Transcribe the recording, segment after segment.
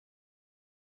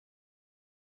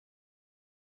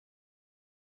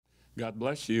God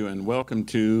bless you and welcome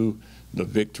to the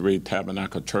Victory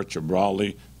Tabernacle Church of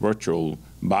Raleigh virtual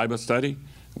Bible study.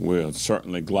 We're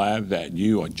certainly glad that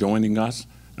you are joining us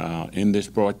in this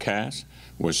broadcast.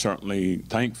 We're certainly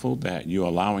thankful that you're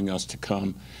allowing us to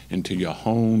come into your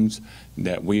homes,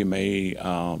 that we may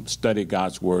study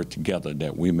God's Word together,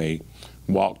 that we may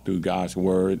walk through God's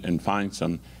Word and find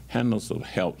some handles of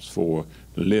helps for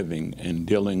living and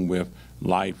dealing with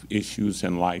life issues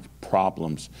and life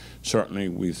problems. Certainly,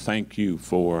 we thank you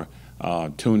for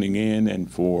tuning in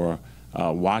and for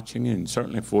watching, and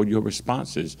certainly for your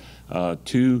responses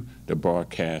to the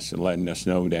broadcast and letting us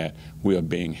know that we are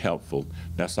being helpful.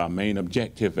 That's our main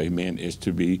objective, amen, is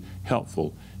to be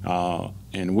helpful.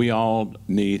 And we all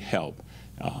need help.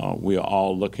 We are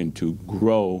all looking to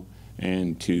grow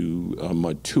and to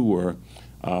mature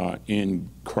in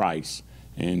Christ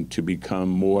and to become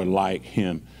more like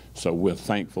Him. So we're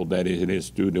thankful that it is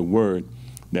through the Word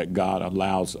that God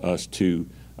allows us to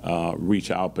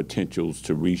reach our potentials,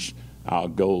 to reach our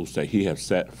goals that He has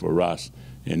set for us,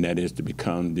 and that is to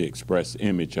become the express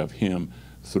image of Him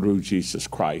through Jesus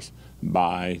Christ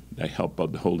by the help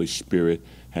of the Holy Spirit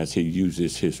as He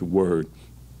uses His Word.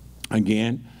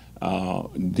 Again,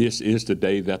 this is the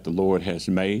day that the Lord has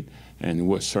made, and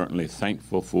we're certainly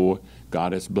thankful for.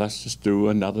 God has blessed us through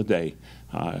another day.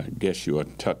 I guess you are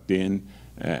tucked in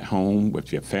at home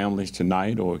with your families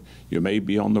tonight, or you may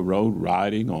be on the road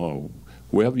riding, or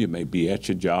wherever you may be at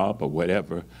your job or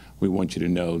whatever. We want you to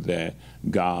know that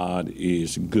God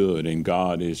is good and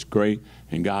God is great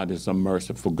and God is a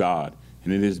merciful God.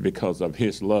 And it is because of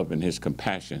His love and His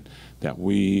compassion that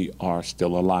we are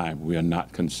still alive. We are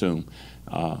not consumed.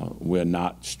 We're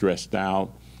not stressed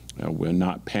out. We're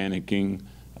not panicking.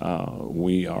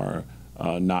 We are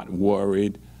not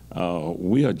worried.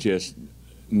 We are just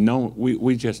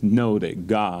we just know that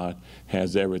God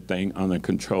has everything under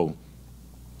control.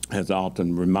 As I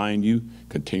often remind you,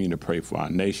 continue to pray for our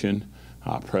nation,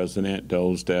 our president,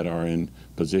 those that are in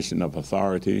position of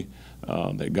authority,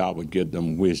 that God would give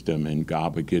them wisdom and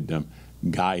God would give them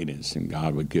guidance and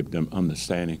God would give them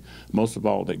understanding. Most of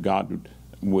all, that God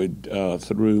would,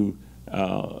 through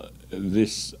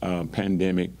this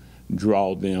pandemic,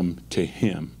 draw them to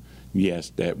Him.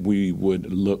 Yes, that we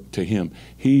would look to Him.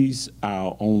 He's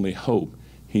our only hope.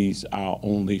 He's our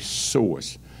only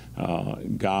source.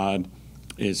 God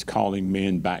is calling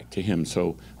men back to Him.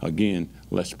 So again,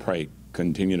 let's pray.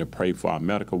 Continue to pray for our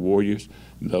medical warriors,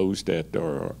 those that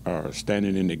are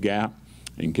standing in the gap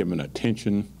and giving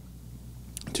attention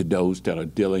to those that are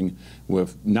dealing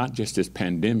with not just this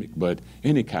pandemic, but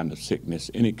any kind of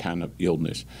sickness, any kind of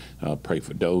illness. Pray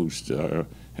for those that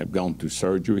have gone through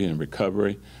surgery and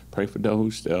recovery. Pray for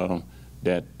those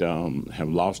that have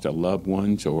lost their loved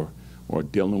ones or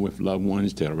dealing with loved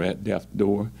ones that are at death's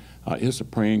door. It's a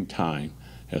praying time,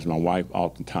 as my wife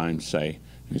oftentimes say,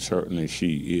 and certainly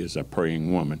she is a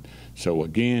praying woman. So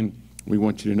again, we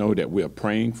want you to know that we are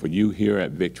praying for you here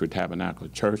at Victory Tabernacle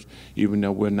Church. Even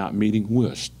though we're not meeting,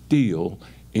 we're still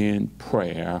in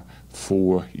prayer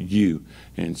for you.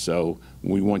 And so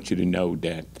we want you to know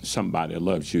that somebody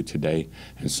loves you today,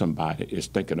 and somebody is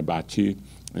thinking about you,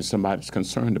 and somebody's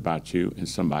concerned about you, and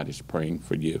somebody's praying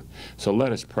for you. So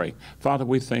let us pray. Father,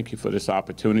 we thank you for this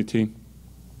opportunity,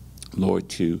 Lord,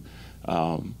 to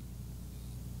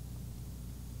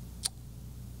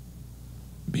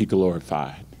be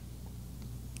glorified,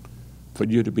 for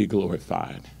you to be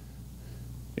glorified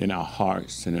in our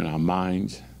hearts and in our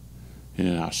minds and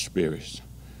in our spirits.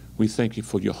 We thank you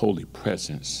for your holy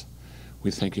presence.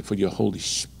 We thank you for your Holy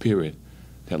Spirit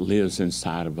that lives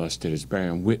inside of us, that is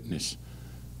bearing witness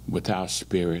with our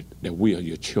spirit that we are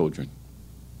your children.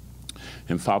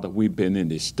 And Father, we've been in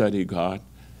this study, God,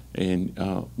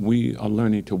 and we are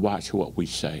learning to watch what we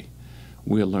say.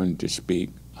 We are learning to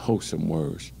speak wholesome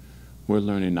words. We're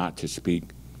learning not to speak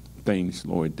things,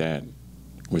 Lord, that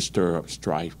would stir up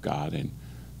strife, God, and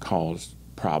cause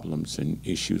problems and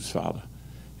issues, Father.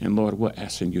 And Lord, we're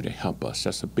asking you to help us.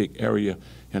 That's a big area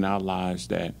in our lives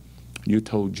that you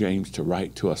told James to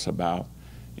write to us about.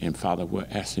 And Father, we're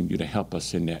asking you to help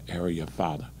us in that area,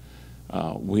 Father.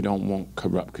 We don't want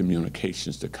corrupt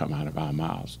communications to come out of our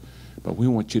mouths, but we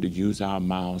want you to use our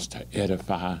mouths to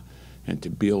edify and to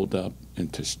build up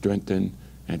and to strengthen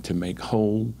and to make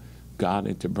whole, God,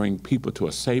 and to bring people to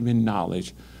a saving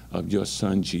knowledge of your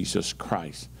Son, Jesus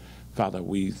Christ. Father,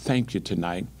 we thank you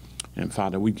tonight. And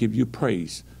Father, we give you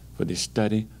praise for this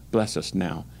study. Bless us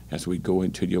now as we go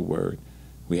into your word.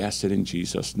 We ask it in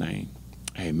Jesus' name.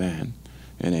 Amen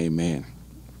and amen.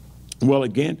 Well,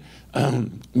 again,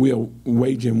 we are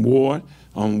waging war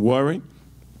on worry.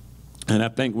 And I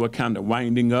think we're kind of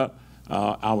winding up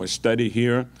our study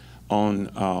here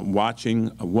on watching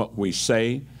what we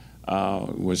say.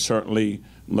 We're certainly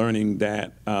learning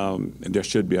that there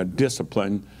should be a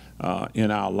discipline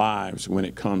in our lives when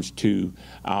it comes to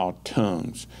our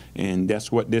tongues. And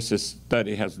that's what this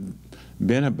study has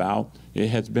been about. It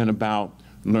has been about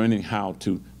learning how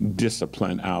to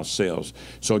discipline ourselves.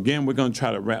 So again, we're going to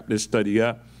try to wrap this study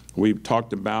up. We've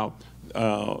talked about 3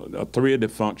 of the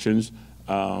functions,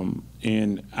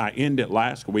 and I ended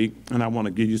last week, and I want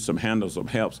to give you some handles of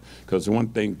helps, because one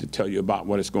thing to tell you about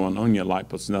what is going on in your life,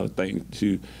 but it's another thing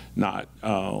to not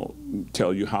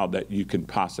tell you how that you can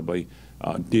possibly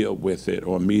deal with it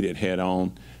or meet it head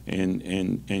on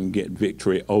and get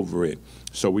victory over it.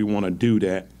 So we want to do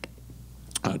that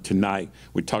tonight.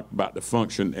 We talked about the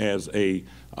function as a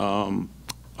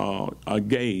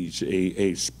gauge,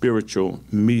 a spiritual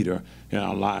meter in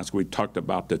our lives. We talked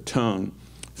about the tongue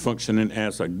functioning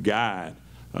as a guide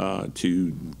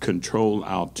to control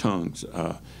our tongues,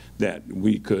 that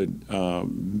we could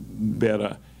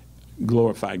better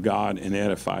glorify God and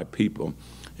edify people.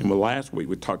 And last week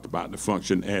we talked about the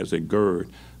function as a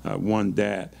gird, one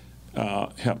that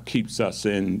keeps us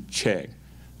in check,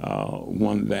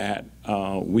 one that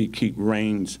we keep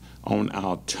reins on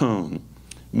our tongue,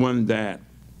 one that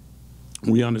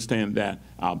we understand that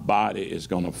our body is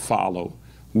going to follow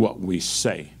what we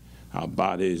say. Our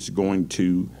body is going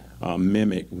to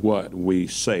mimic what we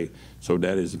say. So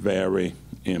that is very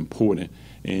important.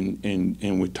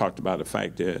 And we talked about the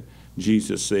fact that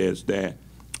Jesus says that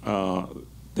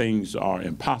things are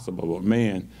impossible with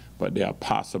man, but they are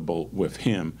possible with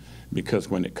him. Because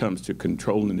when it comes to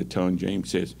controlling the tongue,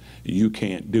 James says, you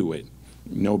can't do it.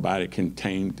 Nobody can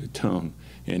tame the tongue.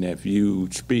 And if you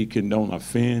speak and don't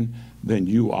offend, then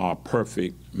you are a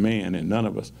perfect man, and none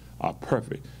of us are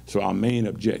perfect. So our main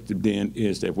objective then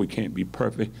is that we can't be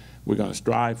perfect. We're going to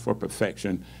strive for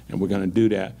perfection, and we're going to do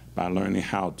that by learning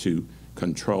how to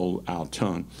control our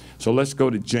tongue. So let's go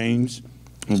to James.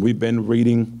 And we've been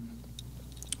reading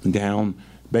down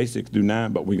basic through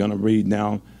 9, but we're going to read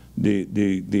now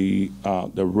the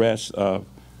rest of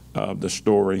the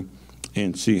story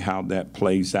and see how that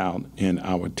plays out in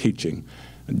our teaching.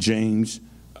 James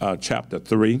chapter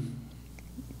 3,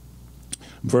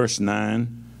 verse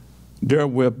 9.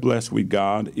 Therewith bless we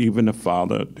God, even the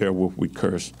Father, therewith we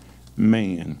curse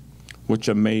man, which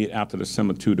are made after the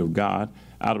similitude of God.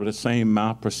 Out of the same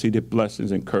mouth proceeded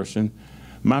blessings and cursing.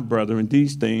 My brethren,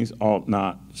 these things ought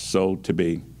not so to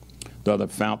be. Though the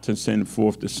fountain send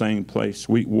forth the same place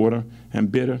sweet water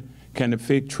and bitter, can the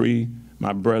fig tree,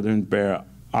 my brethren, bear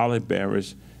olive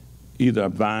berries, either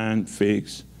vine,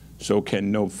 figs? So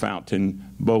can no fountain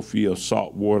both yield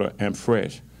salt water and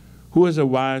fresh. Who is a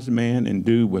wise man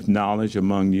endued with knowledge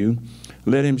among you?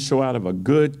 Let him show out of a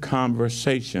good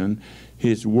conversation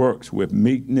his works with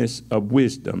meekness of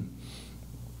wisdom.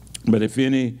 But if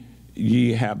any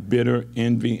ye have bitter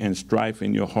envy and strife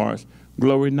in your hearts,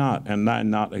 glory not and lie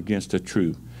not against the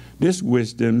truth. This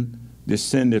wisdom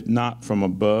descendeth not from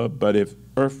above, but if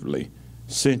earthly,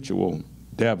 sensual,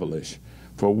 devilish.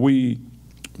 For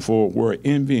where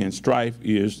envy and strife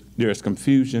is, there is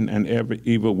confusion and every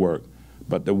evil work.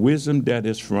 But the wisdom that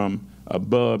is from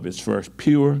above is first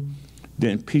pure,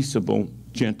 then peaceable,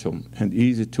 gentle, and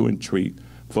easy to entreat,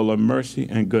 full of mercy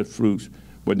and good fruits,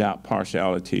 without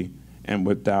partiality and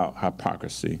without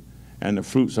hypocrisy. And the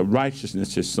fruits of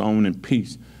righteousness is sown in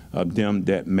peace of them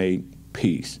that make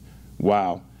peace.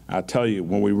 Wow. I tell you,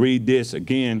 when we read this,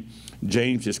 again,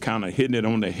 James is kind of hitting it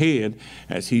on the head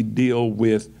as he deals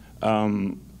with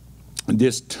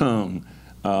this tongue,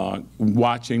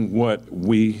 watching what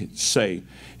we say.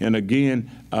 And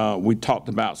again, we talked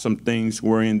about some things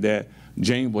wherein that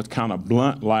James was kind of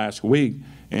blunt last week.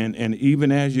 And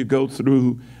even as you go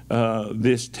through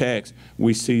this text,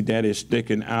 we see that it's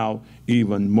sticking out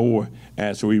even more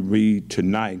as we read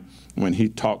tonight when he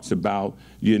talks about,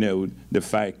 the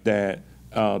fact that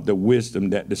the wisdom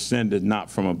that descended not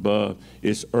from above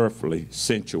is earthly,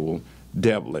 sensual,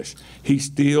 devilish. He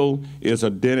still is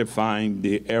identifying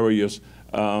the areas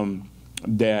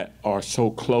that are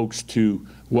so close to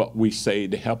what we say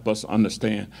to help us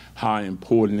understand how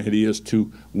important it is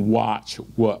to watch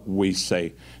what we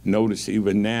say. Notice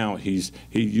even now he's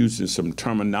using some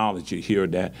terminology here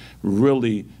that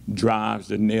really drives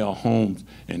the nail home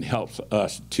and helps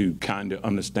us to kind of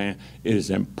understand it is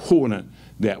important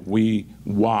that we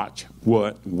watch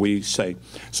what we say.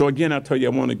 So again, I tell you,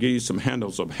 I want to give you some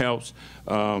handles of helps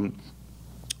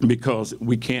because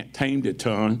we can't tame the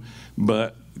tongue,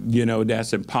 but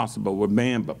that's impossible with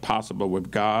man, but possible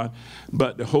with God.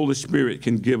 But the Holy Spirit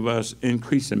can give us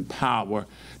increasing power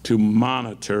to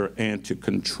monitor and to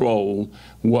control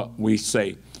what we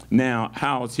say. Now,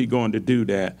 how is he going to do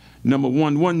that? Number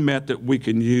one method we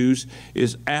can use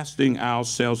is asking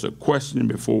ourselves a question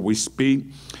before we speak.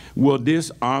 Will this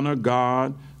honor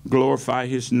God, glorify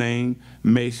his name,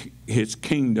 make his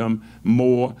kingdom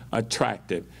more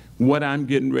attractive? What I'm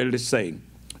getting ready to say,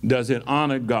 does it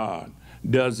honor God?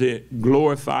 Does it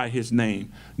glorify his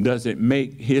name? Does it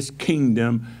make his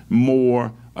kingdom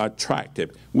more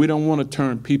attractive? We don't want to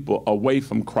turn people away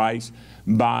from Christ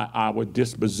by our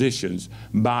dispositions,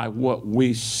 by what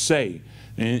we say.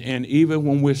 And even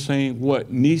when we're saying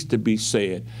what needs to be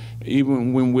said,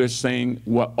 even when we're saying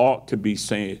what ought to be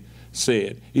said,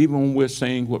 even when we're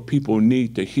saying what people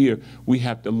need to hear, we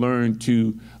have to learn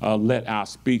to let our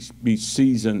speech be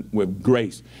seasoned with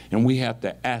grace. And we have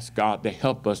to ask God to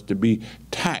help us to be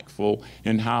tactful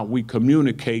in how we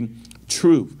communicate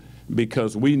truth.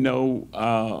 Because we know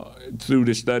through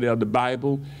the study of the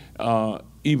Bible,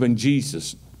 even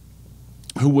Jesus,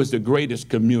 who was the greatest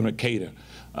communicator,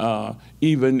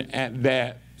 even at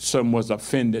that, some was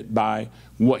offended by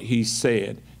what he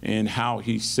said and how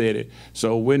he said it.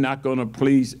 So we're not going to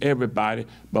please everybody,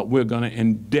 but we're going to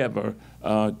endeavor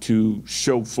to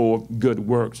show forth good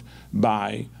works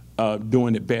by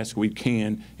doing the best we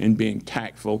can and being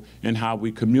tactful in how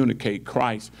we communicate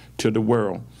Christ to the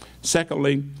world.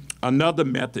 Secondly, another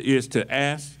method is to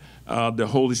ask the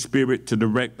Holy Spirit to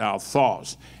direct our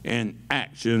thoughts and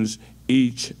actions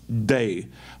each day.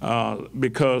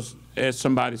 Because as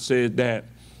somebody said that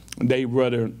they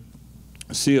rather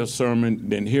see a sermon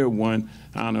than hear one.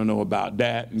 I don't know about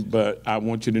that, but I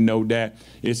want you to know that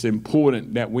it's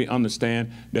important that we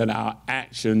understand that our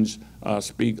actions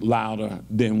speak louder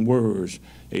than words.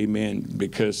 Amen.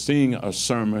 Because seeing a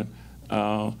sermon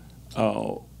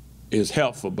is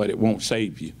helpful, but it won't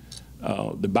save you.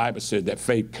 The Bible says that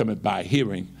faith cometh by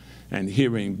hearing, and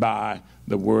hearing by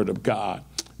the word of God.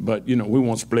 But, you know, we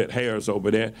won't split hairs over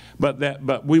there.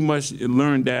 But we must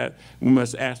learn that we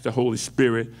must ask the Holy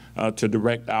Spirit to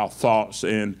direct our thoughts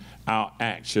and our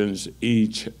actions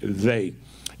each day.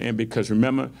 And because,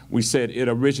 remember, we said it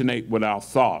originates with our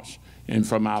thoughts. And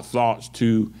from our thoughts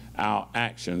to our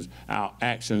actions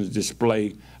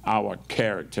display our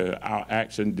character. Our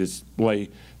actions display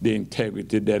the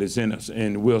integrity that is in us.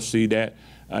 And we'll see that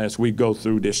as we go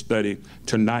through this study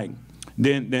tonight.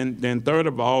 Then third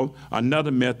of all,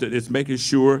 another method is making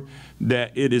sure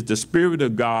that it is the Spirit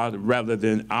of God rather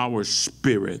than our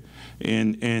spirit,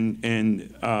 and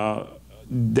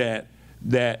that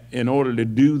in order to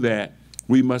do that,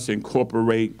 we must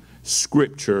incorporate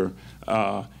Scripture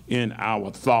in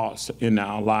our thoughts, in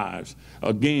our lives.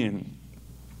 Again,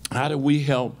 how do we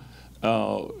help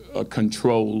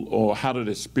control, or how does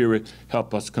the Spirit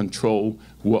help us control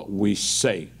what we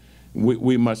say?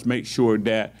 We must make sure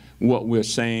that what we're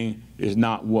saying is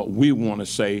not what we want to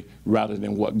say, rather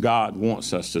than what God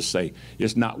wants us to say.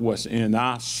 It's not what's in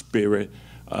our spirit,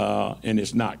 and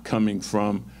it's not coming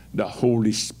from the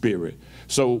Holy Spirit.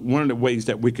 So one of the ways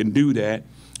that we can do that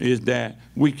is that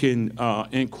we can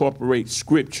incorporate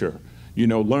Scripture,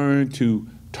 learn to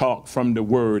talk from the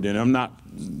Word. And I'm not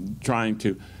trying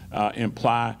to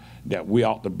imply that we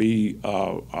ought to be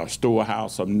a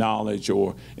storehouse of knowledge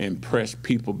or impress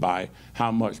people by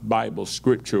how much Bible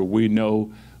Scripture we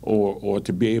know, or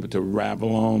to be able to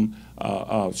ravel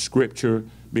on Scripture,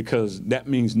 because that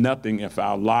means nothing if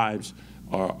our lives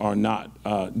are not,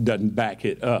 doesn't back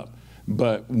it up.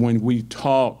 But when we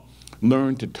talk,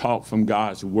 learn to talk from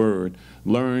God's Word,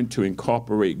 learn to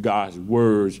incorporate God's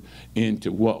words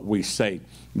into what we say.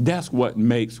 That's what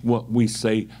makes what we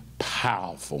say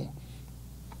powerful.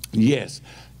 Yes,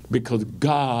 because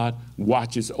God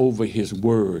watches over His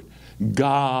Word.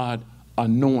 God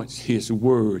anoints His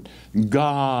Word.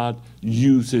 God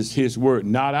uses His Word,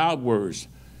 not our words.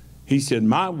 He said,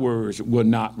 my words will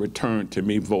not return to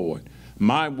me void.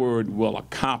 My word will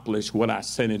accomplish what I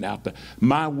sent it after.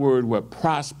 My word will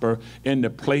prosper in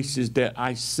the places that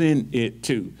I send it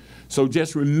to. So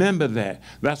just remember that.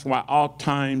 That's why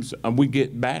oftentimes we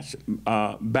get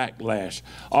backlash.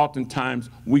 Oftentimes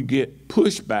we get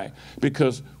pushback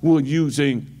because we're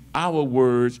using our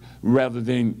words rather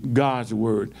than God's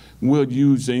word.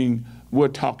 We're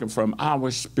talking from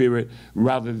our spirit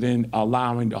rather than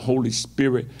allowing the Holy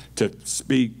Spirit to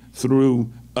speak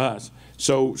through us.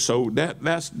 So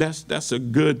that's a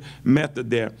good method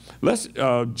there. Let's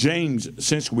James,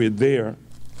 since we're there,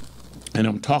 and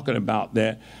I'm talking about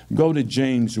that, go to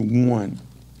James 1.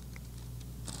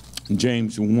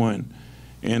 James 1.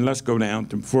 And let's go down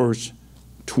to verse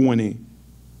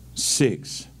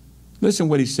 26. Listen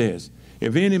what he says.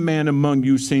 If any man among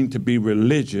you seem to be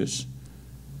religious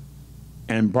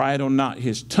and bridle not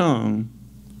his tongue,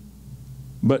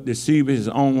 but deceive his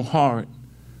own heart,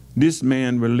 this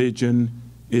man's religion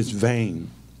is vain.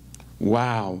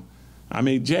 Wow. I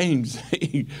mean, James,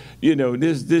 you know,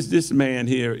 this man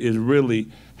here is really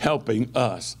helping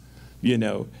us. You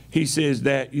know, he says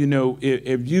that, you know,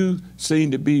 if you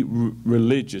seem to be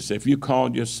religious, if you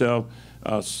call yourself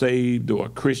saved or a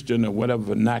Christian or whatever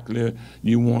vernacular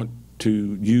you want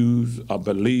to use, a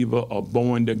believer or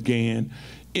born again,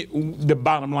 the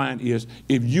bottom line is,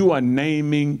 if you are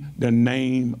naming the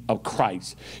name of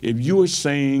Christ, if you are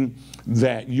saying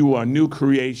that you are a new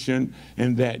creation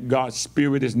and that God's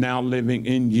Spirit is now living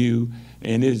in you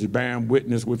and is bearing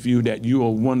witness with you that you are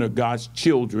one of God's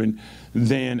children,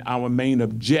 then our main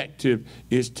objective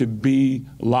is to be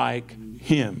like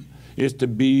him, is to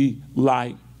be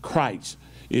like Christ,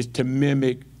 is to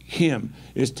mimic him,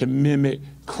 is to mimic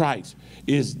Christ,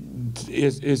 is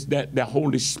that the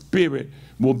Holy Spirit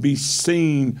will be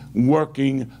seen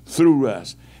working through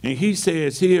us. And he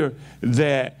says here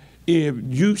that if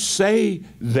you say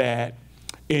that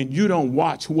and you don't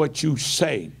watch what you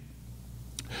say,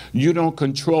 you don't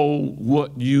control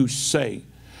what you say,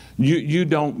 you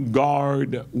don't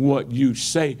guard what you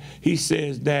say, he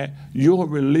says that your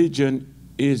religion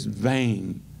is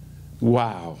vain.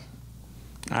 Wow.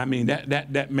 I mean,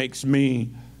 that makes me,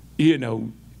 you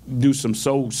know, do some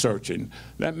soul searching.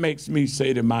 That makes me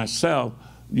say to myself,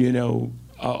 you know,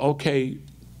 okay,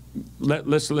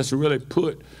 let's really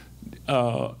put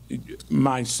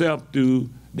myself through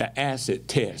the acid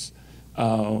test.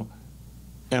 Am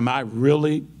I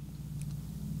really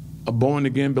a born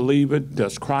again believer?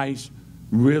 Does Christ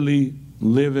really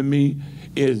live in me?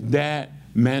 Is that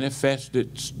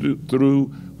manifested through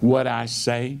what I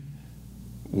say?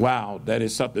 Wow, that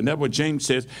is something. That's what James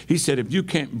says. He said, if you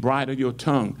can't bridle your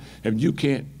tongue, if you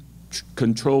can't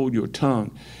control your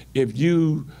tongue, if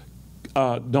you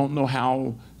don't know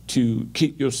how to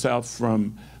keep yourself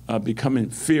from becoming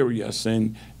furious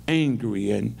and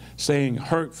angry and saying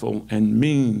hurtful and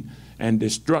mean and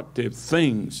destructive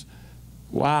things,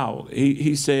 wow,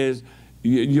 he says,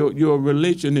 your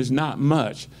religion is not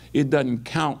much. It doesn't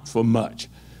count for much.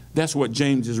 That's what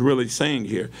James is really saying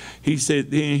here. He said,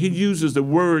 and he uses the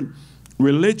word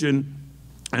religion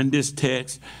in this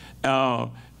text,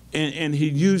 and he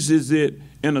uses it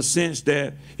in a sense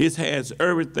that it has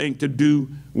everything to do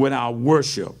with our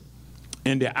worship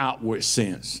in the outward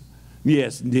sense.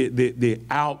 Yes, the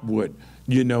outward,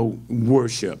 you know,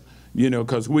 worship, you know,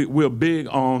 because we're big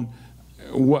on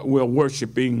what we're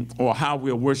worshiping or how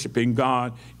we're worshiping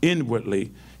God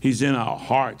inwardly. He's in our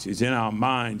hearts, he's in our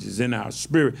minds, he's in our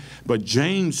spirit. But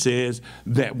James says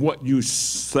that what you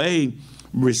say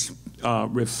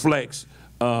reflects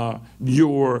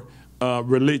your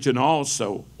religion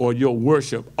also, or your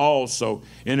worship also.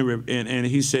 And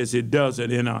he says it does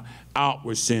it in an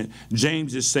outward sense.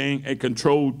 James is saying a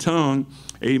controlled tongue,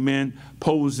 amen,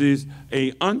 poses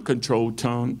a uncontrolled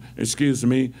tongue,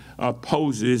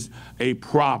 poses a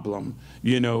problem.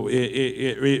 You know,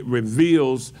 it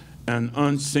reveals an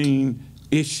unseen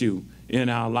issue in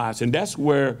our lives. And that's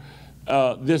where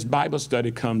this Bible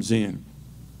study comes in.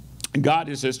 God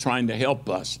is just trying to help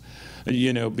us,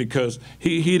 you know, because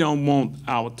he don't want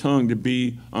our tongue to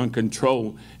be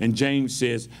uncontrolled. And James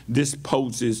says this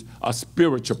poses a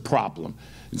spiritual problem.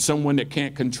 Someone that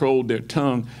can't control their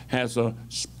tongue has a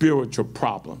spiritual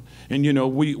problem. And, you know,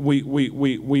 we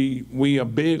are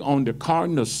big on the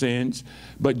cardinal sins,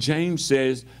 but James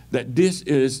says that this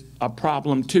is a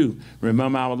problem too.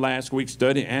 Remember our last week's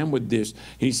study, and with this,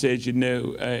 he says, you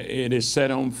know, it is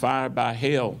set on fire by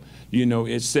hell. You know,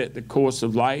 it set the course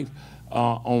of life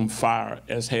on fire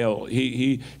as hell.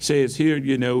 He says here,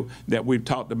 you know, that we've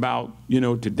talked about, you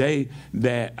know, today,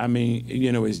 that, I mean,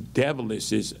 you know, it's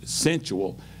devilish, it's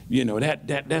sensual. You know,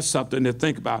 that's something to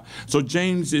think about. So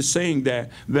James is saying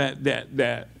that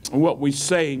what we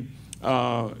say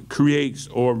creates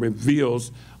or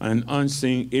reveals an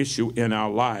unseen issue in our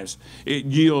lives. It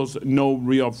yields no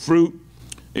real fruit.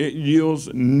 It yields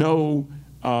no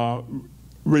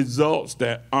results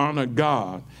that honor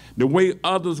God. The way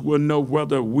others will know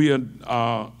whether we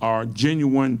are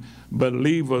genuine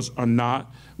believers or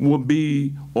not will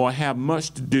be or have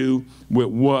much to do with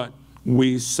what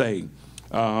we say.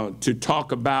 To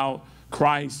talk about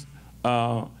Christ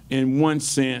in one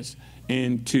sense,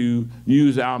 and to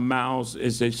use our mouths,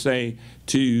 as they say,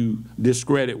 to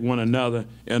discredit one another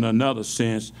in another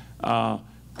sense,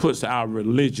 puts our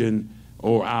religion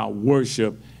or our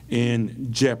worship in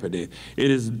jeopardy.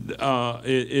 It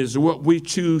is what we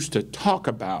choose to talk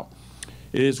about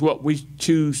It is what we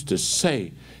choose to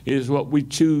say. It is what we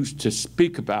choose to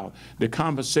speak about. The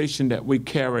conversation that we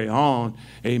carry on,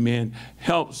 amen,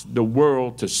 helps the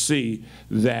world to see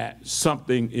that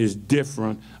something is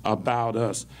different about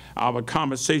us. Our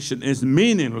conversation is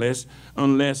meaningless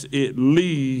unless it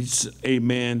leads,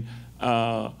 amen,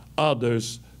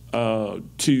 others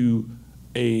to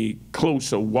a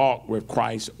closer walk with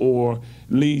Christ, or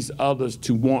leads others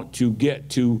to want to get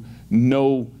to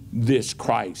know this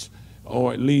Christ,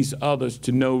 or it leads others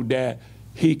to know that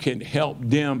he can help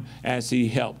them as he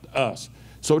helped us.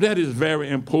 So that is very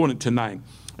important tonight.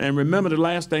 And remember, the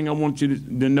last thing I want you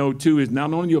to know too is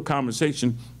not only your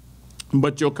conversation,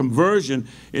 but your conversion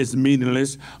is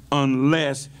meaningless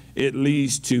unless it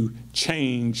leads to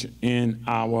change in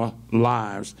our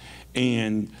lives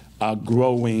and a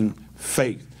growing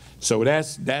faith. So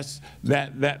those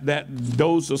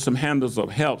are some handles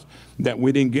of help that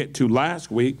we didn't get to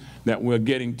last week that we're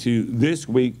getting to this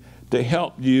week to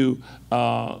help you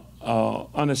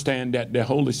understand that the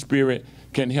Holy Spirit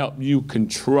can help you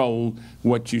control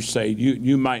what you say.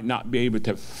 You might not be able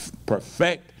to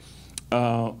perfect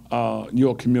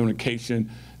your communication,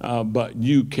 but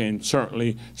you can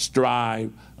certainly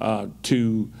strive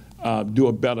to do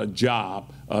a better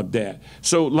job of that.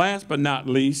 So last but not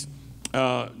least,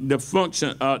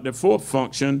 the fourth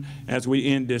function as we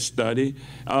end this study,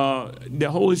 the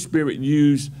Holy Spirit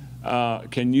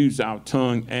can use our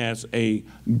tongue as a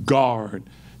guard.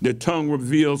 The tongue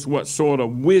reveals what sort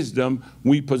of wisdom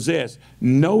we possess.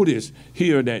 Notice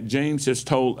here that James has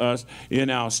told us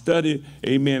in our study,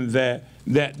 amen,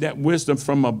 that wisdom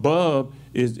from above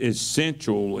is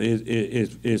sensual,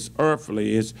 is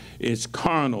earthly, is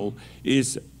carnal,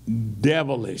 is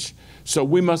devilish. So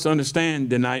we must understand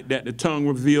tonight that the tongue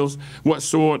reveals what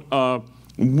sort of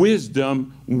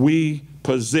wisdom we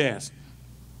possess.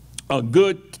 A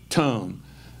good tongue,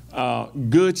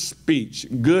 good speech,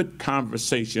 good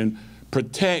conversation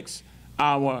protects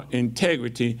our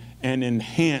integrity and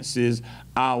enhances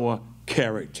our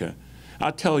character.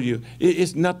 I tell you,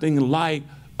 it's nothing like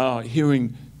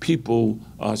hearing people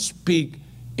speak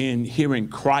and hearing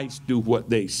Christ do what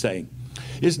they say.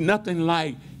 It's nothing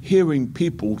like hearing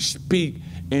people speak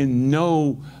and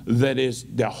know that it's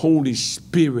the Holy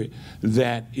Spirit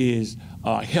that is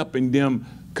helping them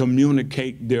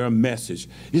communicate their message.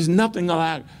 It's nothing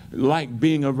like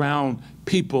being around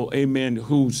people, amen,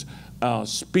 whose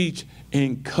speech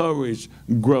encourages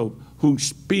growth, whose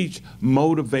speech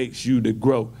motivates you to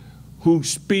grow,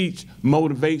 whose speech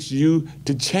motivates you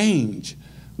to change.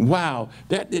 Wow,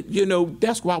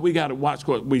 that's why we got to watch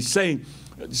what we say.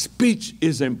 Speech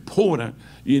is important.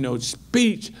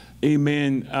 Speech,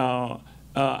 amen,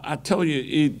 I tell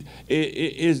you, it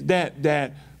is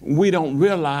that we don't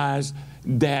realize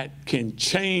that can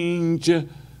change the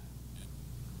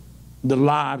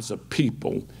lives of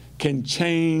people, can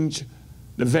change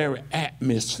the very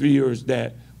atmospheres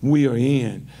that we are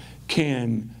in,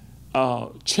 can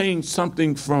change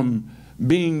something from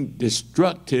being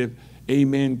destructive,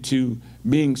 amen, to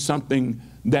being something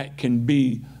that can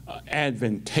be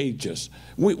advantageous.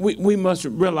 We must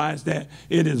realize that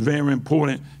it is very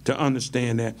important to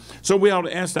understand that. So we ought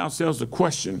to ask ourselves the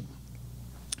question,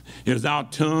 is our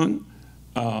tongue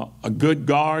a good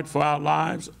guard for our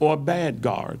lives or a bad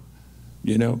guard?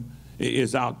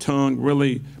 Is our tongue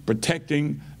really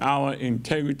protecting our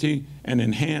integrity and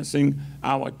enhancing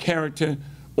our character,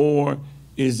 or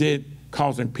is it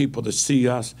causing people to see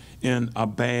us in a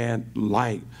bad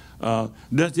light?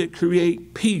 Does it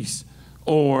create peace,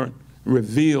 or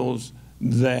reveals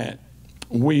that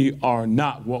we are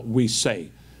not what we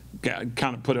say?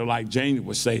 Kind of put it like James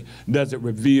would say, does it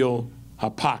reveal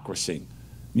hypocrisy?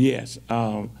 Yes,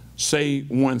 say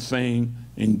one thing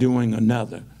and doing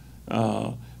another.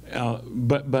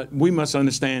 But we must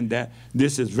understand that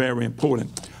this is very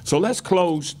important. So let's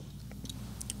close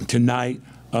tonight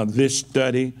this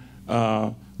study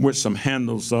with some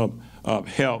handles of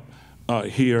help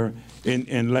here,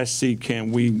 and let's see,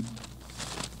 can we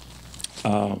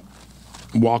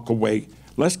walk away.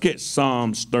 Let's get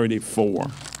Psalms 34.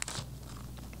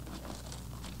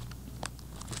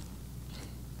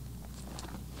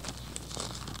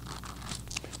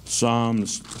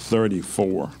 Psalms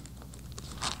 34.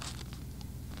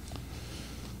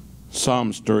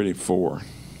 Psalms 34.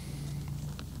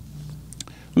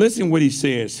 Listen what he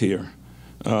says here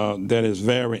that is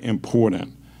very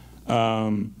important.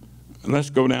 Let's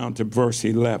go down to verse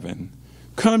 11.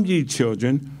 Come ye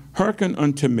children, hearken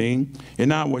unto me,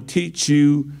 and I will teach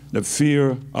you the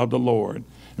fear of the Lord.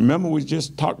 Remember, we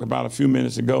just talked about a few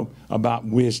minutes ago about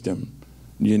wisdom.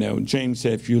 James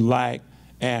said, if you lack,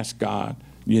 ask God,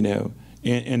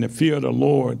 and the fear of the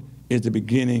Lord is the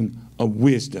beginning of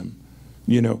wisdom.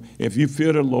 You know, if you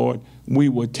fear the Lord, we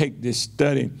will take this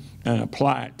study and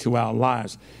apply it to our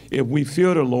lives. If we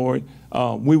fear the Lord,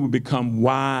 we will become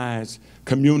wise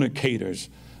communicators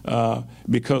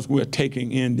because we're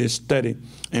taking in this study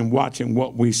and watching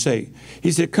what we say.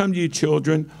 He said, "Come ye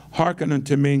children, hearken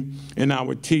unto me, and I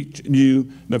will teach you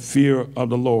the fear of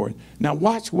the Lord." Now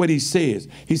watch what he says.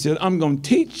 He said, "I'm going to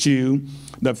teach you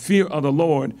the fear of the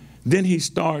Lord." Then he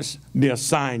starts the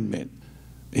assignment.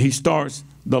 He starts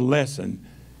the lesson.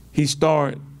 He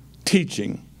starts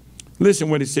teaching. Listen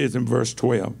what it says in verse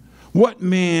 12. "What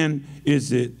man is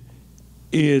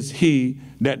he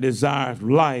that desires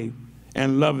life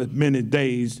and loveth many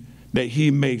days, that he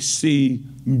may see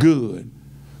good?"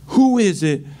 Who is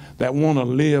it that want to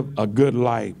live a good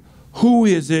life? Who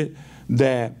is it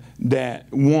that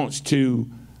wants to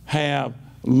have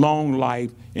long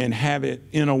life and have it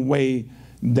in a way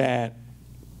that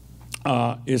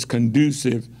is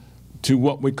conducive to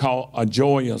what we call a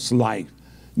joyous life?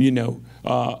 You know,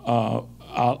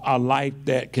 a life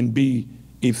that can be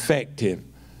effective,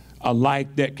 a life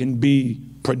that can be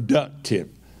productive.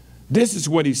 This is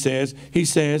what he says. He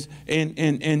says,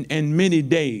 in many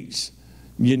days,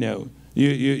 you know,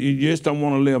 you just don't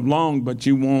want to live long, but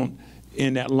you want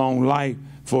in that long life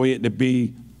for it to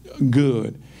be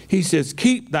good. He says,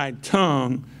 "Keep thy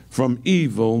tongue from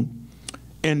evil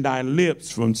and thy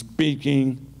lips from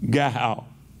speaking guile."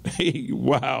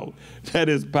 Wow, that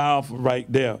is powerful right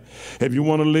there. If you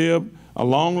want to live a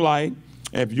long life,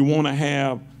 if you want to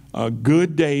have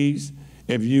good days,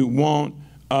 if you want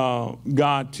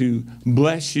God to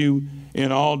bless you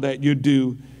in all that you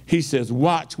do, he says,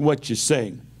 watch what you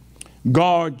say.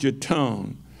 Guard your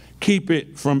tongue. Keep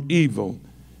it from evil,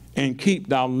 and keep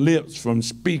thy lips from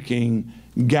speaking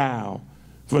guile,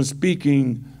 from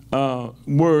speaking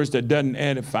words that doesn't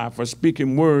edify, for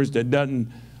speaking words that doesn't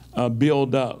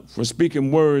build up, for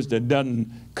speaking words that doesn't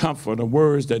comfort, or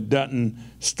words that doesn't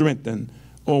strengthen,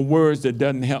 or words that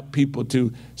doesn't help people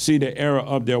to see the error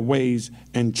of their ways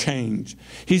and change.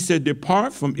 He said,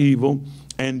 "Depart from evil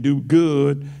and do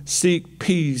good, seek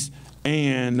peace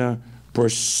and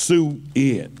pursue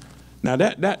it." Now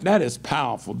that is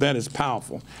powerful. That is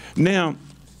powerful. Now,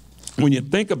 when you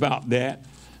think about that,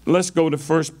 let's go to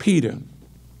 1 Peter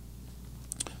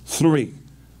 3.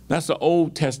 That's the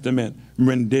Old Testament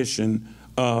rendition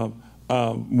of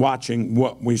watching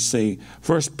what we see.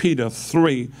 1 Peter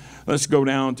 3, let's go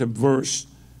down to verse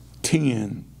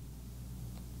 10.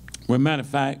 Well, matter of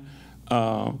fact,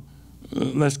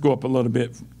 let's go up a little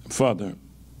bit further.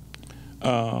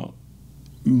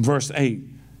 Verse 8.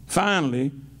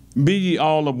 "Finally, be ye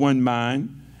all of one mind,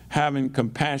 having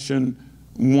compassion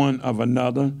one of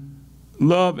another.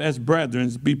 Love as brethren,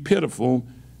 be pitiful,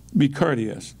 be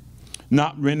courteous,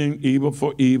 not rendering evil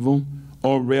for evil,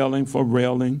 or railing for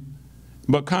railing,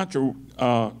 but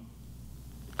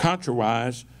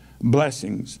contrariwise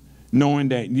blessings, knowing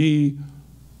that ye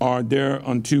are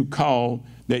thereunto called,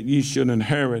 that ye should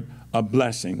inherit a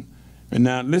blessing." And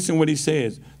now listen what he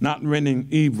says, not rendering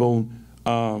evil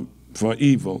for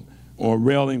evil, or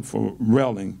railing for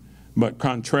railing, but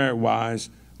contrariwise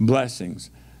blessings.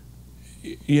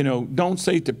 You know, don't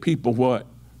say to people what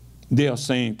they're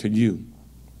saying to you.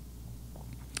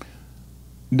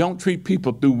 Don't treat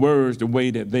people through words the way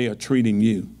that they are treating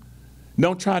you.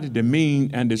 Don't try to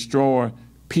demean and destroy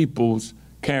people's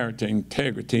character,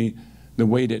 integrity, the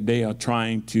way that they are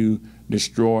trying to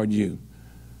destroy you.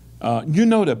 You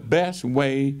know, the best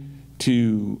way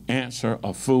to answer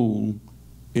a fool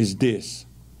is this.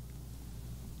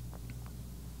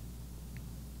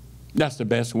 That's the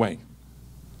best way.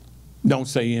 Don't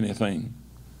say anything.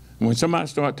 When somebody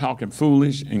starts talking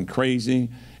foolish and crazy,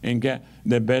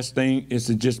 the best thing is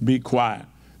to just be quiet.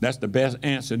 That's the best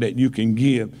answer that you can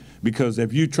give, because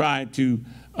if you try to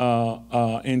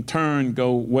in turn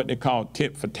go what they call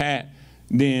tit for tat,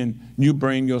 then you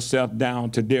bring yourself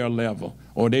down to their level,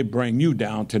 or they bring you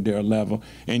down to their level,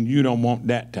 and you don't want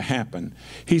that to happen.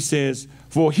 He says,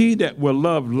 "For he that will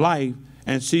love life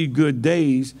and see good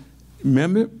days,"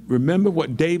 remember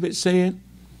what David said?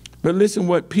 But listen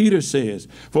what Peter says.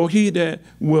 "For he that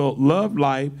will love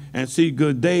life and see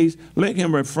good days, let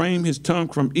him refrain his tongue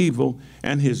from evil,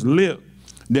 and his lip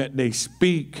that they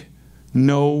speak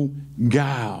no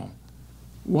guile."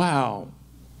 Wow.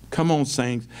 Come on,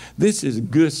 saints. This is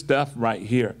good stuff right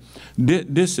here.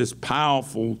 This is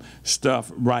powerful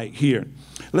stuff right here.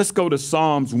 Let's go to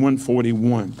Psalms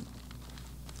 141.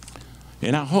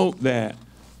 And I hope that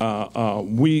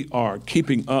we are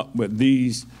keeping up with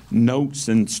these notes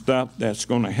and stuff that's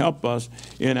going to help us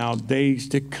in our days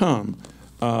to come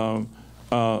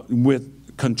with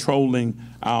controlling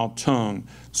our tongue.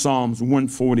 Psalms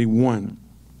 141.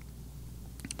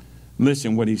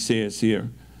 Listen what he says here.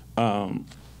 I'm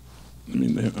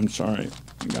sorry,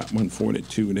 I got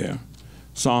 142 there.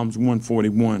 Psalms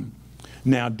 141.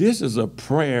 Now, this is a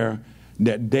prayer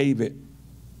that David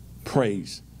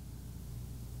prays.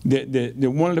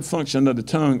 One of the functions of the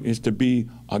tongue is to be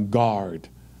a guard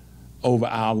over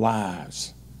our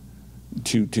lives,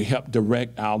 to help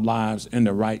direct our lives in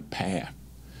the right path,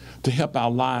 to help our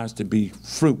lives to be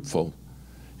fruitful,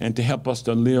 and to help us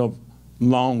to live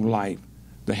long life,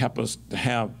 to help us to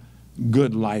have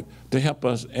good life, to help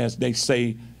us, as they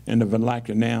say in the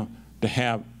vernacular now, to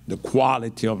have the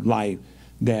quality of life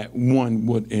that one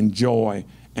would enjoy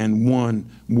and one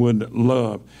would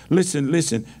love.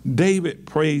 Listen, David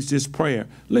prays this prayer.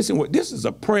 Listen, this is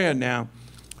a prayer now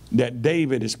that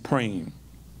David is praying.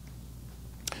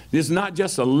 This is not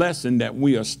just a lesson that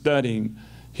we are studying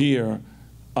here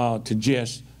to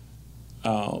just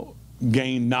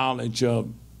gain knowledge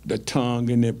of the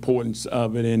tongue and the importance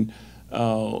of it and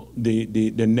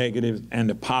the negatives and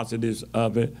the positives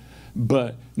of it.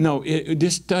 But no,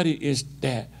 this study is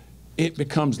that it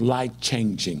becomes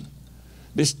life-changing.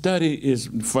 This study is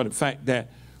for the fact that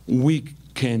we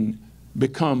can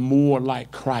become more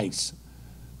like Christ.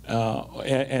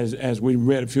 As we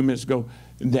read a few minutes ago,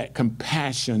 that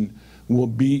compassion will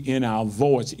be in our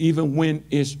voice, even when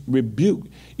it's rebuke,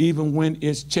 even when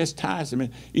it's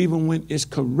chastisement, even when it's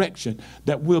correction,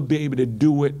 that we'll be able to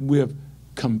do it with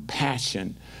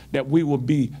compassion, that we will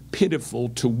be pitiful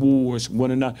towards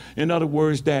one another. In other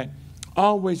words, that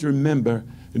always remember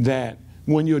that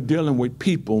when you're dealing with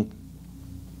people,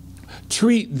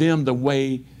 treat them the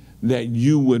way that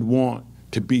you would want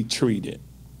to be treated.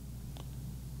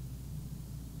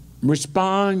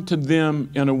 Respond to them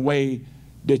in a way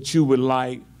that you would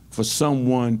like for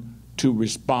someone to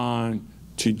respond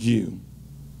to you.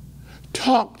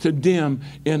 Talk to them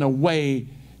in a way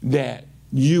that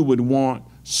you would want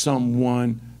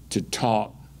someone to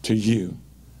talk to you.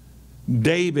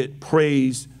 David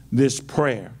prays this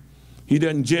prayer. He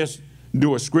doesn't just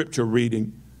do a scripture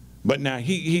reading, but now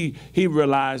he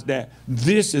realized that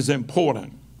this is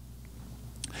important.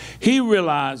 He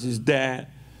realizes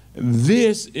that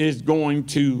this is going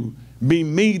to be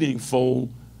meaningful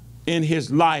in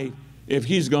his life if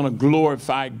he's going to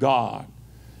glorify God,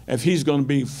 if he's going to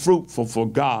be fruitful for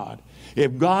God,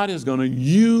 if God is going to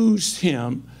use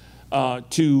him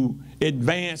to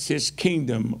advance his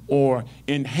kingdom or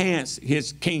enhance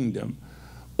his kingdom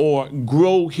or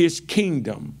grow his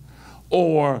kingdom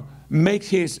or make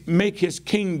his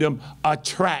kingdom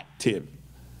attractive,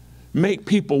 make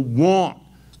people want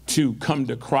to come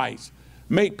to Christ,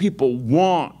 make people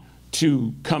want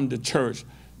to come to church,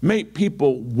 make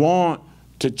people want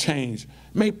to change,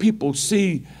 make people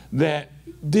see that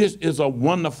this is a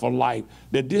wonderful life,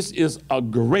 that this is a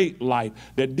great life,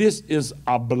 that this is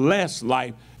a blessed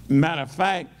life. Matter of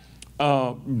fact,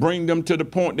 bring them to the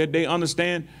point that they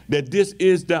understand that this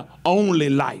is the only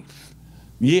life.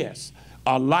 Yes,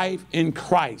 a life in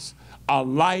Christ, a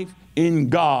life in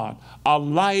God, a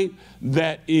life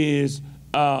that is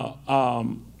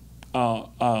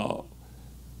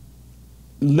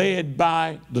led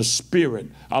by the Spirit,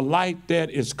 a life that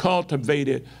is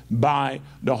cultivated by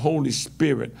the Holy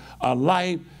Spirit, a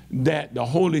life that the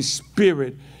Holy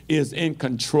Spirit is in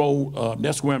control of.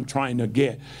 That's where I'm trying to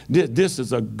get. This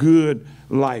is a good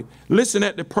life. Listen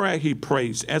at the prayer he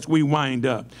prays as we wind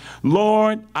up.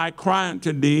 Lord, I cry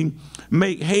unto thee,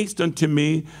 make haste unto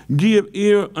me, give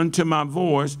ear unto my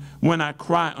voice when I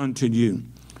cry unto you.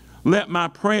 Let my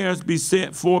prayers be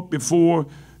set forth before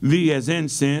thee as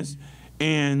incense,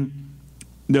 and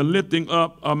the lifting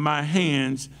up of my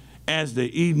hands as the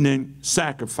evening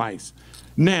sacrifice.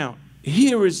 Now,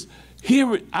 I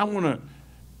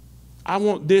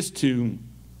want this to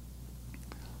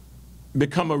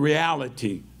become a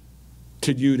reality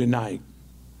to you tonight.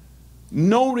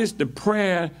 Notice the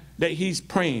prayer that he's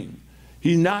praying.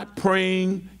 He's not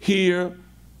praying here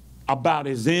about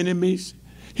his enemies.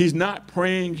 He's not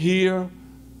praying here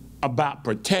about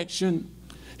protection.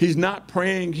 He's not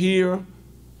praying here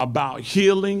about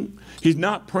healing. He's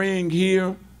not praying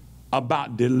here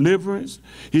about deliverance.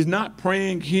 He's not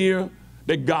praying here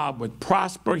that God would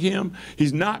prosper him.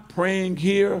 He's not praying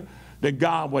here that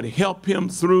God would help him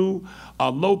through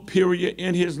a low period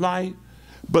in his life.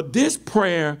 But this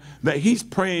prayer that he's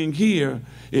praying here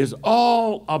is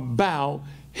all about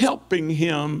helping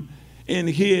him in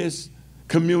his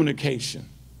communication,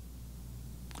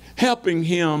 helping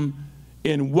him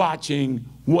in watching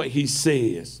what he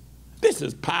says, This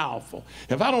is powerful.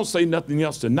 If I don't say nothing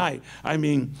else tonight, I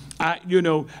mean,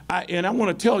 and I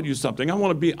want to tell you something. I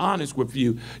want to be honest with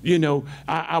you.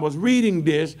 I was reading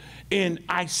this, and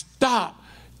I stopped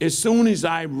as soon as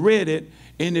I read it,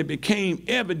 and it became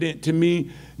evident to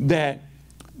me that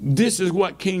this is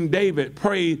what King David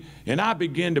prayed, and I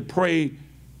began to pray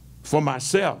for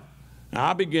myself.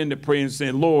 I began to pray and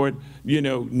say, Lord,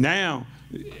 now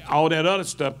all that other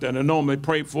stuff that I normally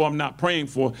pray for, I'm not praying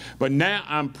for, but now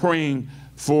I'm praying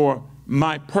for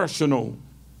my personal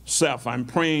self. I'm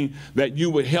praying that you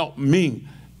would help me.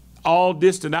 All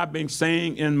this that I've been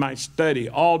saying in my study,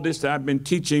 all this that I've been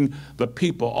teaching the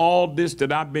people, all this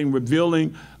that I've been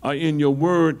revealing in your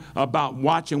word about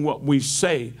watching what we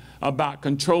say, about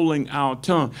controlling our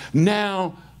tongue.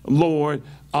 Now, Lord,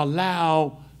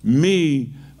 allow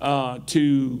me to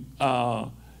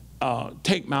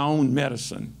take my own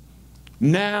medicine.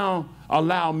 Now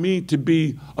allow me to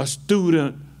be a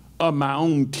student of my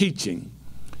own teaching.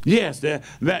 Yes, that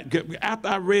after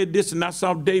I read this and I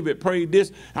saw David pray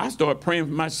this, I started praying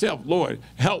for myself. Lord,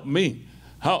 help me.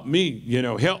 Help me,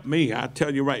 help me. I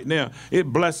tell you right now, it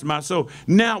blessed my soul.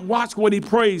 Now watch what he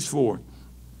prays for.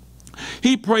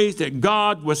 He prays that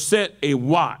God would set a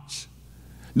watch,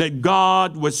 that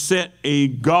God would set a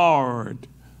guard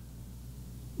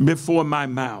before my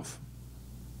mouth.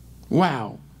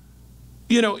 Wow.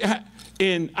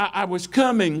 And I was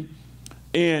coming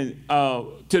to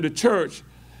the church,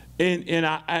 and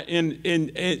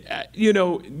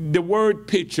the word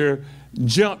picture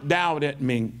jumped out at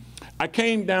me. I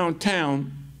came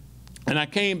downtown, and I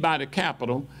came by the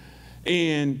Capitol,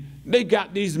 and they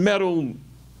got these metal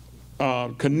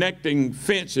connecting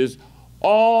fences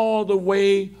all the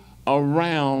way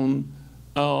around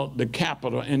the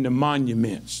Capitol and the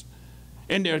monuments.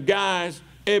 And there are guys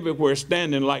everywhere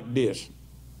standing like this.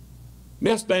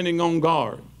 They're standing on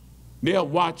guard. They're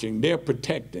watching. They're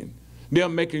protecting. They're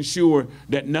making sure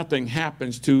that nothing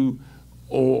happens to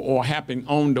or happen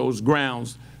on those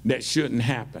grounds that shouldn't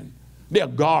happen. They're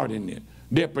guarding it.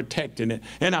 They're protecting it.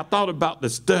 And I thought about the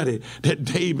study that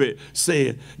David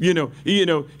said.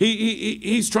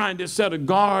 He's trying to set a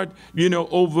guard,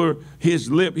 over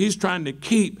his lip. He's trying to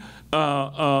keep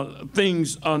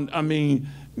things,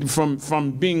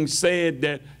 from being said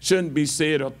that shouldn't be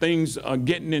said, or things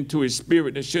getting into his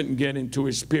spirit that shouldn't get into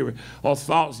his spirit, or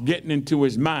thoughts getting into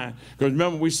his mind. Because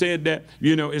remember, we said that,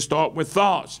 it starts with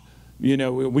thoughts.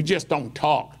 We just don't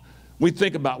talk. We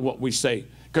think about what we say.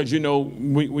 Because,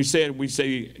 we say,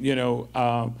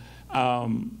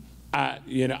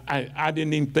 I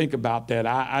didn't even think about that.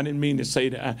 I didn't mean to say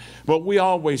that. But we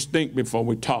always think before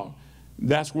we talk.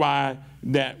 That's why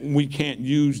that we can't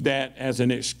use that as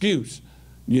an excuse.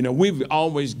 We've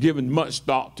always given much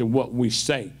thought to what we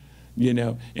say,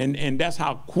 and that's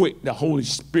how quick the Holy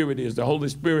Spirit is. The Holy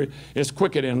Spirit is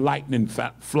quicker than lightning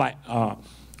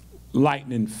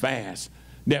fast.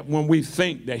 That when we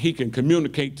think that he can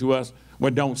communicate to us,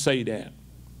 well, don't say that.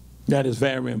 That is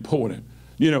very important.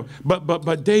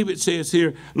 But David says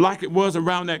here, like it was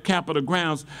around that Capitol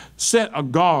grounds, set a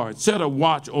guard, set a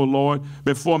watch, O Lord,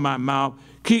 before my mouth.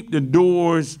 Keep the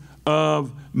doors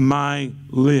of my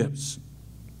lips.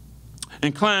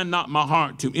 Incline not my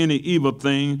heart to any evil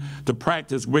thing, to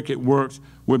practice wicked works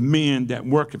with men that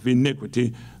worketh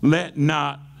iniquity. Let me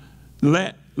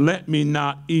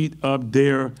not eat of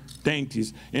their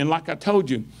dainties. And like I told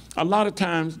you, a lot of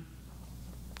times,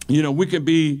 we can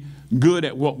be good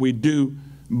at what we do,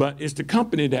 but it's the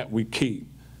company that we keep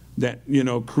that,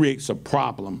 creates a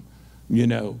problem,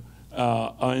 and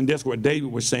that's what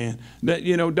David was saying, that,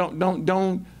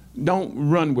 don't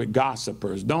run with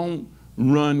gossipers. Don't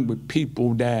run with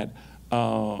people that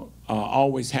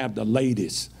always have the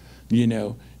latest,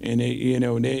 and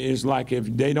it's like if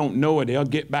they don't know it, they'll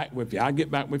get back with you. I'll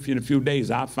get back with you in a few days.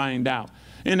 I'll find out.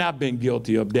 And I've been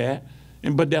guilty of that.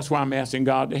 But that's why I'm asking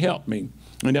God to help me.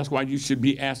 And that's why you should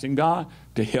be asking God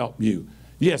to help you.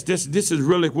 Yes, this is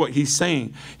really what he's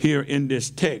saying here in this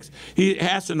text. He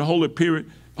asking the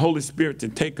Holy Spirit to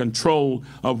take control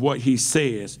of what he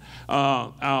says.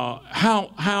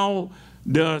 How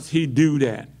does he do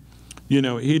that?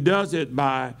 He does it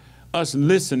by us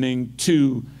listening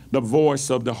to the voice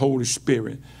of the Holy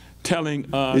Spirit,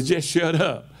 telling us to just shut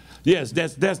up. Yes,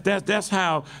 that's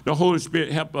how the Holy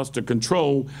Spirit helps us to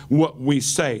control what we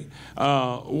say.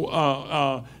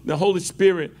 The Holy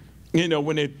Spirit,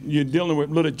 when you're dealing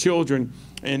with little children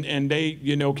and they,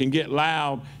 can get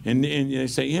loud and they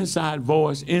say inside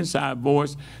voice.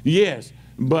 Yes,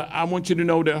 but I want you to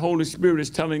know that the Holy Spirit is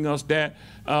telling us that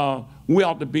we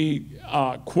ought to be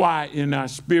quiet in our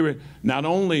spirit, not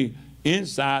only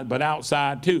inside but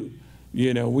outside too.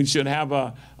 You know, we should have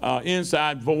a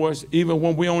inside voice even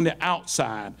when we're on the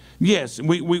outside. Yes,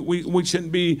 we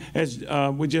shouldn't be, as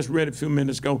we just read a few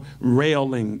minutes ago,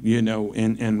 railing, you know,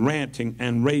 and ranting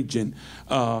and raging.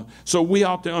 So we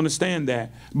ought to understand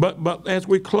that. But as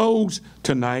we close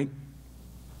tonight,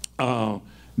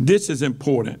 this is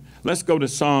important. Let's go to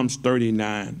Psalms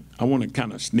 39. I want to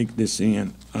kind of sneak this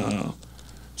in.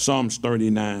 Psalms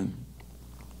 39.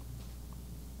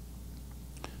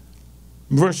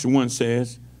 Verse 1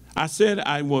 says, I said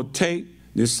I will take,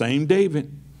 this same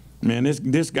David, man,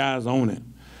 this guy's on it.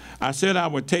 I said I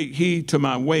will take heed to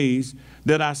my ways,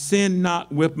 that I sin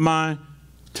not with my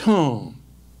tongue.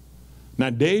 Now,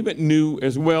 David knew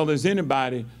as well as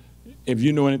anybody, if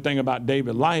you know anything about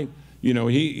David's life, you know,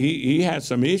 he had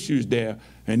some issues there,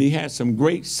 and he had some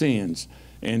great sins,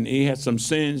 and he had some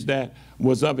sins that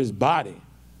was of his body.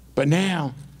 But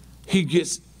now he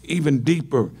gets even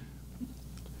deeper.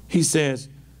 He says,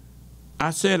 I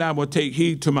said I will take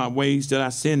heed to my ways, that I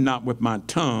sin not with my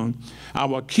tongue. I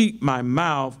will keep my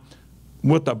mouth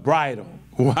with a bridle.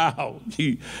 Wow.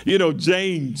 You know,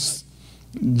 James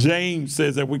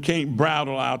says that we can't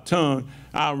bridle our tongue.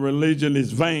 Our religion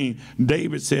is vain.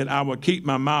 David said, I will keep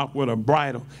my mouth with a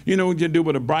bridle. You know what you do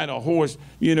with a bridle horse?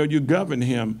 You know, you govern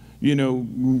him, you know,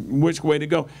 which way to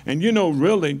go. And you know,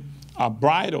 really, a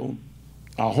bridle,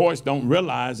 a horse don't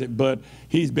realize it, but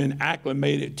he's been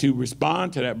acclimated to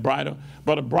respond to that bridle.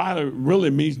 But a bridle really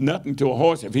means nothing to a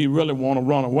horse if he really want to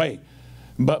run away.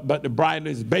 But the bridle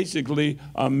is basically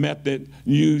a method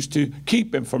used to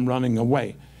keep him from running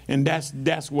away. And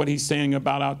that's what he's saying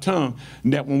about our tongue,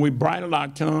 that when we bridle our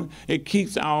tongue, it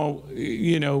keeps our,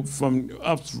 you know, from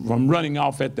running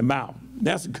off at the mouth.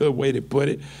 That's a good way to put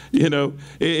it. You know,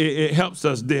 it helps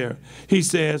us there. He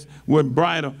says, with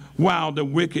bridle, while the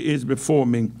wicked is before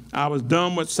me. I was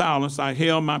done with silence. I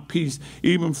held my peace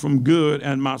even from good,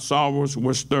 and my sorrows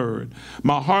were stirred.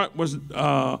 My heart was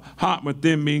hot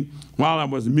within me while I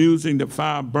was musing, the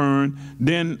fire burned.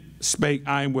 Then spake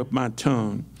I with my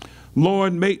tongue.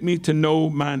 Lord, make me to know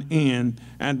mine end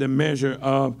and the measure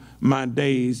of my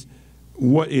days,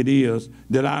 what it is,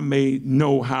 that I may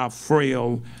know how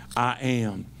frail I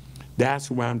am.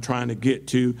 That's where I'm trying to get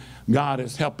to. God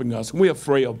is helping us. We're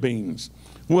frail beings.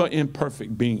 We're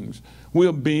imperfect beings.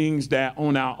 We're beings that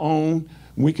on our own,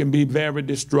 we can be very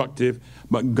destructive,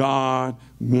 but God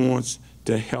wants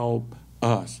to help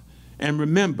us. And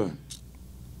remember,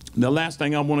 the last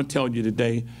thing I want to tell you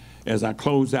today as I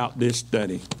close out this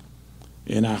study,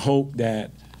 and I hope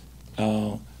that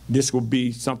this will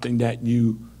be something that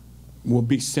you will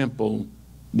be simple,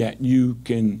 that you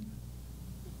can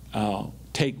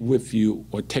take with you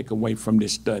or take away from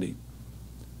this study.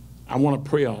 I want to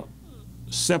pray a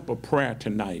simple prayer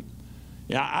tonight.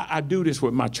 Yeah, I do this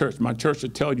with my church. My church will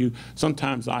tell you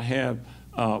sometimes I have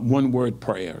one-word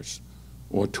prayers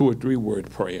or 2 or 3 word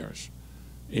prayers,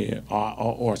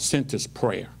 or sentence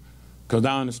prayer, because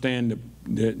I understand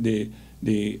the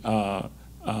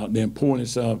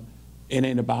importance of it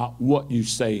ain't about what you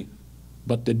say,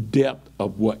 but the depth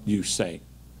of what you say.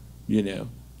 You know,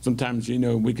 sometimes, you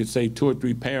know, we could say 2 or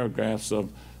 3 paragraphs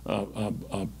of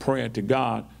prayer to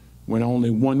God when only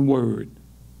one word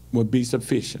would be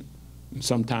sufficient. And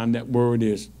sometimes that word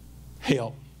is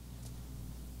help.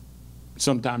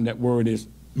 Sometimes that word is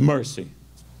mercy,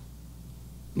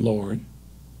 Lord.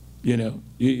 You know,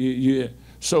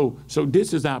 so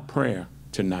this is our prayer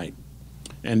tonight.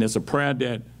 And it's a prayer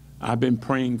that I've been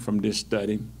praying from this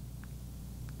study.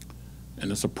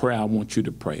 And it's a prayer I want you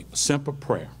to pray. A simple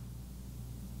prayer.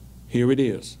 Here it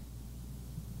is.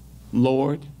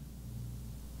 Lord,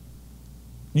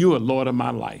 you are Lord of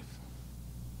my life.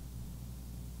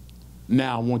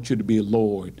 Now I want you to be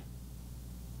Lord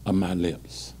of my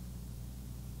lips.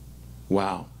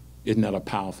 Wow. Isn't that a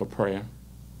powerful prayer?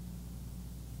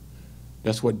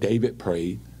 That's what David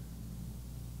prayed.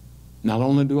 Not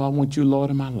only do I want you Lord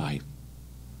of my life,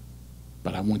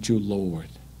 but I want you Lord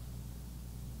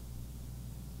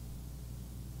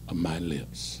of my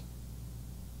lips.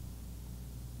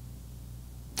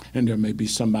 And there may be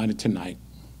somebody tonight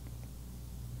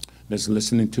that's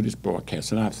listening to this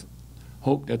broadcast, and I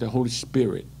hope that the Holy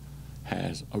Spirit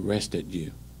has arrested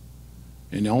you.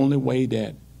 And the only way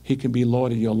that he can be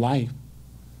Lord of your life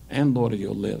and Lord of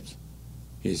your lips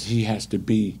is he has to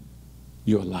be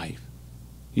your life.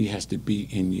 He has to be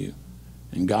in you.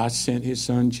 And God sent his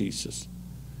son Jesus.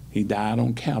 He died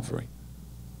on Calvary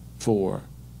for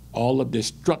all of the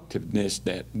destructiveness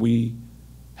that we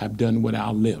have done with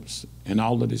our lips and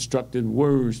all the destructive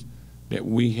words that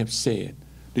we have said.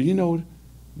 Do you know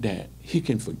that he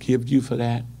can forgive you for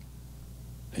that?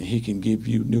 And he can give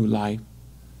you new life?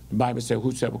 The Bible said,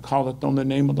 whosoever calleth on the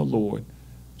name of the Lord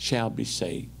shall be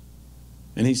saved.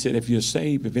 And he said, if you're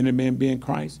saved, if any man be in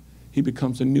Christ, he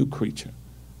becomes a new creature.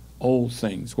 Old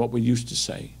things, what we used to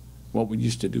say, what we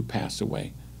used to do, pass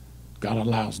away. God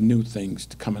allows new things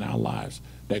to come in our lives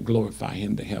that glorify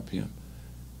him, to help him.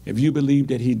 If you believe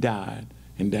that he died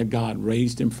and that God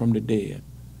raised him from the dead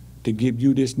to give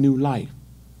you this new life,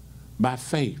 by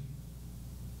faith,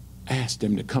 ask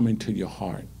him to come into your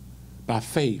heart. By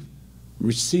faith,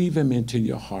 receive him into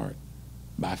your heart.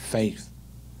 By faith,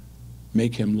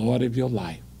 make him Lord of your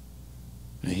life,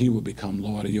 and he will become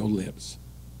Lord of your lips.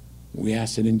 We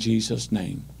ask it in Jesus'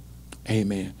 name.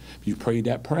 Amen. If you prayed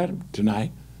that prayer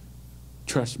tonight,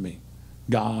 trust me,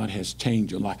 God has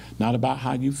changed your life. Not about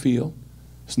how you feel.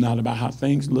 It's not about how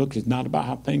things look. It's not about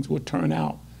how things will turn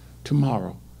out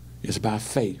tomorrow. It's by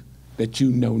faith that you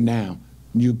know now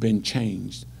you've been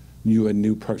changed. You're a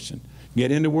new person.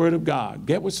 Get in the Word of God.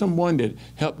 Get with someone that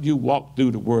helped you walk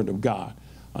through the Word of God.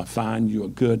 Find you a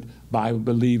good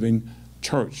Bible-believing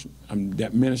church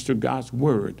that minister God's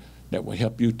Word that will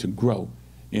help you to grow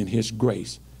in his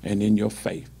grace and in your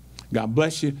faith. God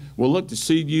bless you. We'll look to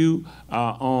see you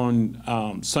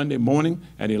on Sunday morning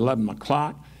at 11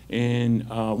 o'clock. And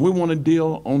we want to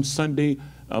deal on Sunday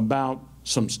about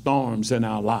some storms in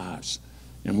our lives.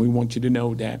 And we want you to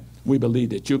know that we believe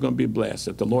that you're going to be blessed.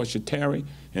 If the Lord should tarry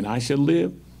and I shall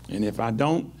live, and if I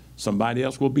don't, somebody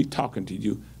else will be talking to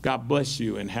you. God bless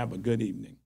you and have a good evening.